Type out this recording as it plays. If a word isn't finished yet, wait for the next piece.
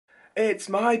It's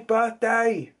my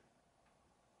birthday!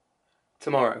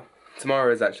 Tomorrow.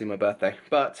 Tomorrow is actually my birthday,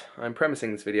 but I'm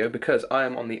premising this video because I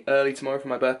am on the early tomorrow for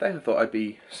my birthday. I thought I'd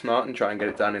be smart and try and get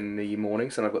it done in the morning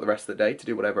so I've got the rest of the day to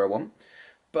do whatever I want.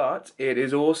 But it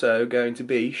is also going to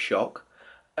be, shock,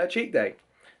 a cheat day.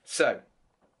 So,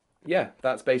 yeah,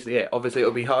 that's basically it. Obviously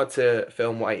it'll be hard to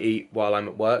film what I eat while I'm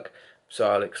at work, so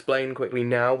I'll explain quickly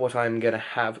now what I'm going to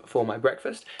have for my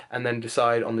breakfast and then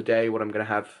decide on the day what I'm going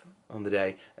to have on the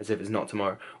day as if it's not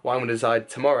tomorrow. What I'm going to decide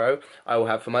tomorrow I will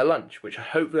have for my lunch, which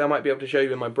hopefully I might be able to show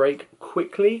you in my break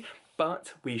quickly,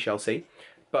 but we shall see.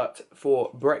 But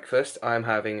for breakfast I'm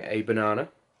having a banana,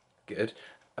 good,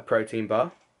 a protein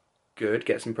bar, good,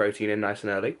 get some protein in nice and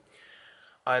early.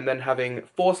 I'm then having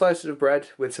 4 slices of bread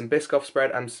with some Biscoff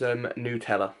spread and some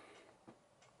Nutella.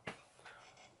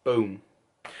 Boom.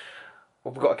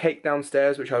 We've got a cake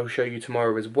downstairs which I will show you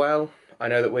tomorrow as well. I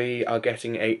know that we are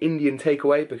getting a Indian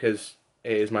takeaway because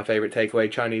it is my favourite takeaway.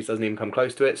 Chinese doesn't even come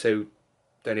close to it, so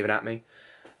don't even at me.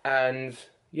 And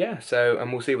yeah,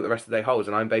 and we'll see what the rest of the day holds,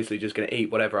 and I'm basically just going to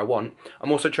eat whatever I want.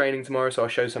 I'm also training tomorrow, so I'll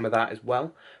show some of that as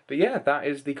well. But yeah, that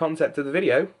is the concept of the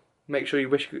video. Make sure you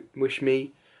wish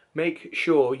me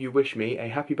a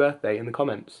happy birthday in the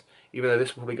comments, even though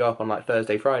this will probably go up on like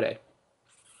Thursday, Friday.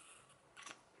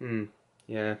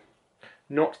 Yeah.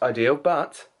 Not ideal,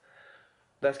 but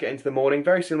let's get into the morning.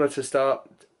 Very similar start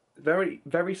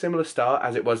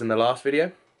as it was in the last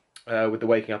video, with the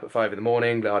waking up at 5 in the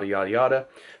morning, yada yada yada.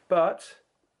 But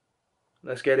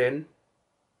let's get in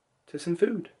to some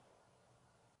food.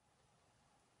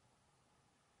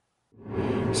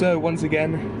 So once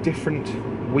again, different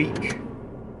week,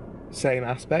 same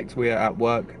aspect. We are at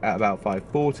work at about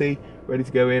 5:40, ready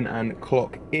to go in and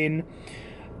clock in.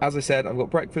 As I said, I've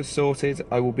got breakfast sorted.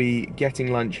 I will be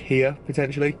getting lunch here,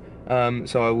 potentially.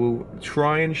 So I will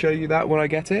try and show you that when I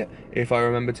get it, if I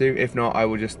remember to. If not, I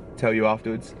will just tell you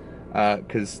afterwards,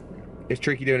 because it's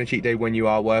tricky doing a cheat day when you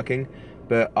are working,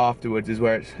 but afterwards is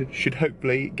where it should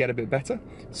hopefully get a bit better.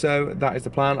 So that is the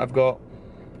plan. I've got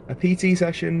a PT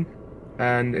session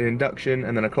and an induction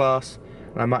and then a class.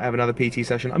 I might have another PT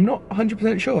session. I'm not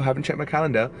 100% sure. I haven't checked my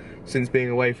calendar since being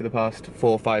away for the past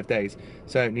 4 or 5 days.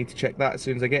 So I need to check that as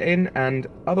soon as I get in, and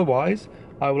otherwise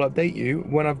I will update you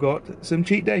when I've got some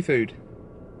cheat day food.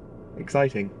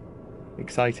 Exciting.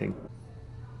 Exciting.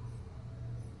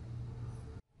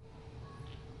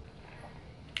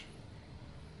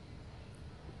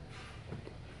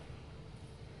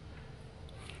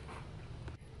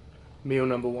 Meal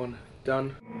number 1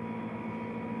 done.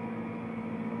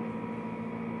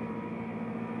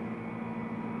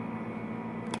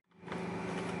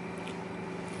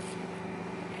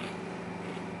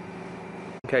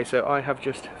 Okay, so I have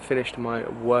just finished my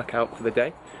workout for the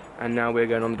day, and now we're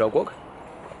going on the dog walk.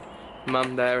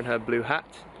 Mum there in her blue hat,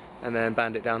 and then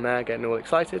Bandit down there getting all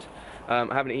excited. I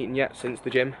haven't eaten yet since the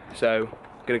gym, so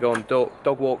I'm going to go on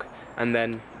dog walk and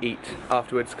then eat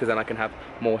afterwards, because then I can have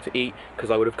more to eat,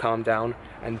 because I would have calmed down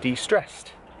and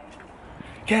de-stressed.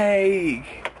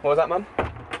 Cake! What was that, Mum?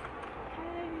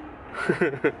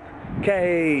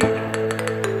 Cake!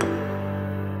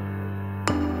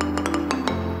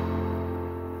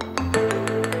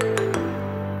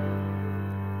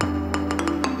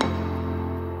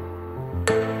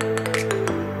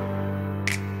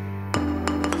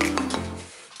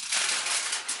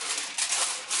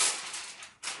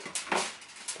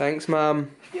 Thanks,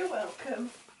 Mum. You're welcome.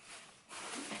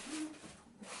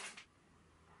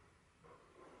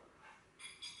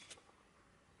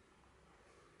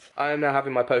 I am now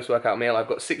having my post-workout meal. I've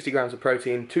got 60 grams of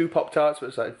protein, 2 Pop-Tarts,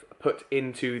 which I've put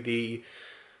into the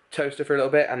toaster for a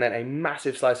little bit, and then a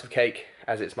massive slice of cake,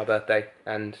 as it's my birthday,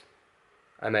 and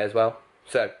I may as well.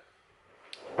 So,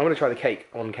 I'm going to try the cake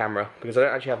on camera, because I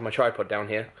don't actually have my tripod down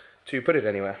here to put it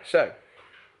anywhere. So,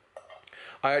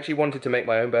 I actually wanted to make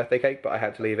my own birthday cake, but I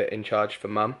had to leave it in charge for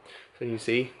Mum. So you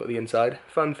see, got the inside,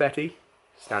 funfetti,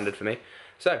 standard for me.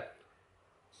 So,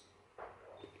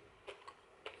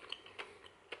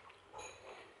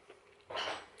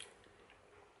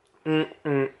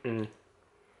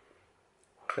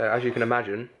 So as you can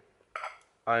imagine,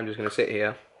 I'm just going to sit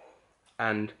here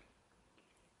and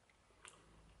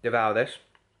devour this,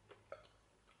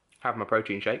 have my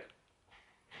protein shake,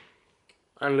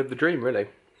 and live the dream, really.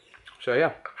 So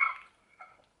yeah,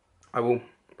 I will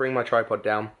bring my tripod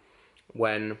down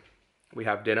when we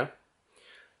have dinner,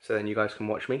 so then you guys can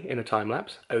watch me in a time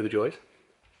lapse. Oh, the joys.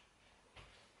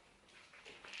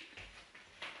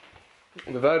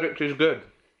 The verdict is good.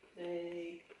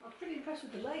 I'm pretty impressed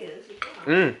with the layers as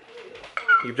well.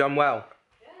 You've done well.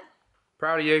 Yeah.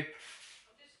 Proud of you. I'll just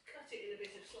cut it in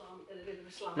a bit of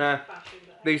a slant Nah, fashion.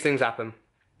 But these things happen.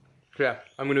 So yeah,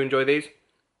 I'm going to enjoy these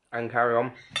and carry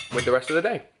on with the rest of the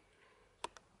day.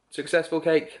 Successful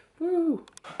cake. Woo!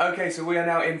 Okay, so we are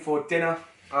now in for dinner.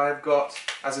 I've got,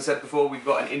 as I said before, we've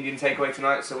got an Indian takeaway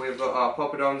tonight, so we've got our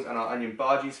poppadoms and our onion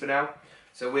bhajis for now.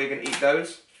 So we're going to eat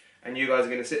those, and you guys are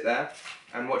going to sit there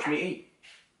and watch me eat,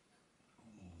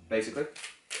 basically.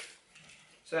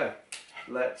 So,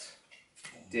 let's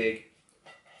dig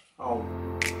on.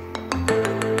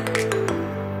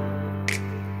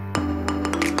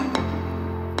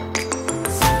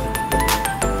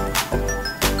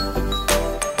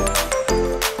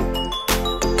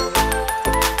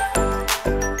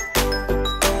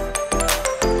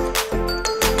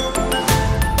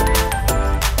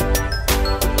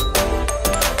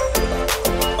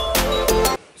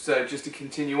 So just to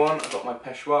continue on, I've got my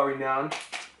Peshwari naan,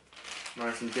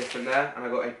 nice and different there, and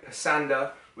I've got a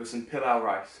pasanda with some pilau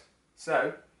rice.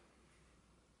 So,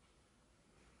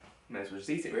 may as well just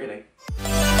eat it really.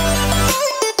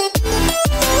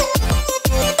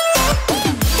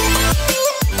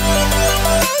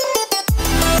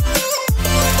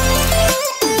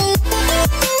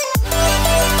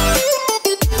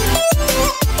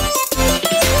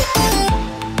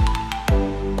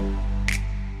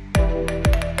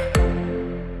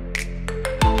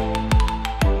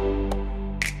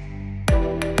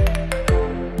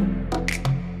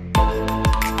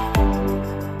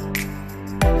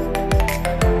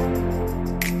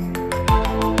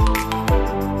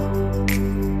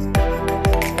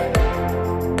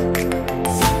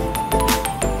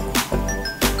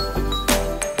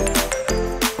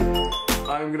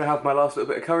 I'm going to have my last little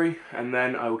bit of curry, and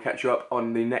then I will catch you up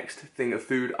on the next thing of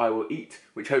food I will eat,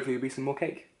 which hopefully will be some more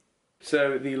cake.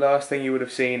 So the last thing you would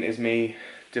have seen is me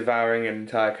devouring an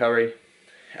entire curry,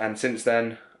 and since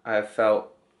then I have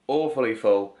felt awfully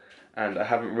full and I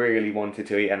haven't really wanted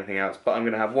to eat anything else, but I'm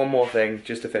going to have one more thing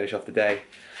just to finish off the day,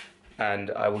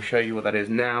 and I will show you what that is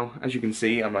now. As you can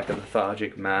see, I'm like a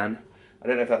lethargic man. I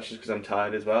don't know if that's just because I'm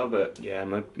tired as well, but yeah,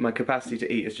 my capacity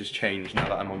to eat has just changed now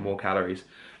that I'm on more calories.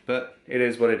 But it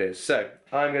is what it is. So,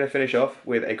 I'm going to finish off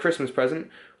with a Christmas present,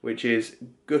 which is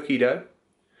Cookie Dough.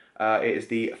 It is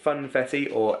the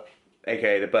Funfetti, or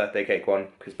aka the birthday cake one,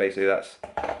 because basically that's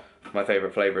my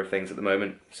favourite flavour of things at the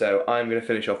moment. So, I'm going to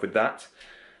finish off with that.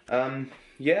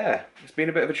 Yeah, it's been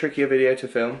a bit of a trickier video to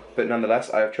film, but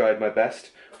nonetheless, I have tried my best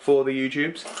for the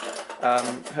YouTubes.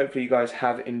 Hopefully you guys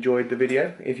have enjoyed the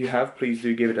video. If you have, please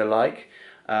do give it a like.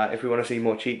 If we want to see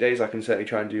more cheat days, I can certainly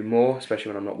try and do more, especially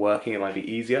when I'm not working, it might be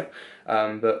easier.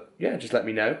 But yeah, just let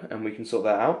me know and we can sort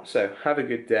that out. So have a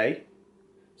good day.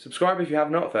 Subscribe if you have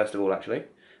not, first of all, actually.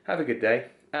 Have a good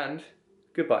day and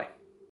goodbye.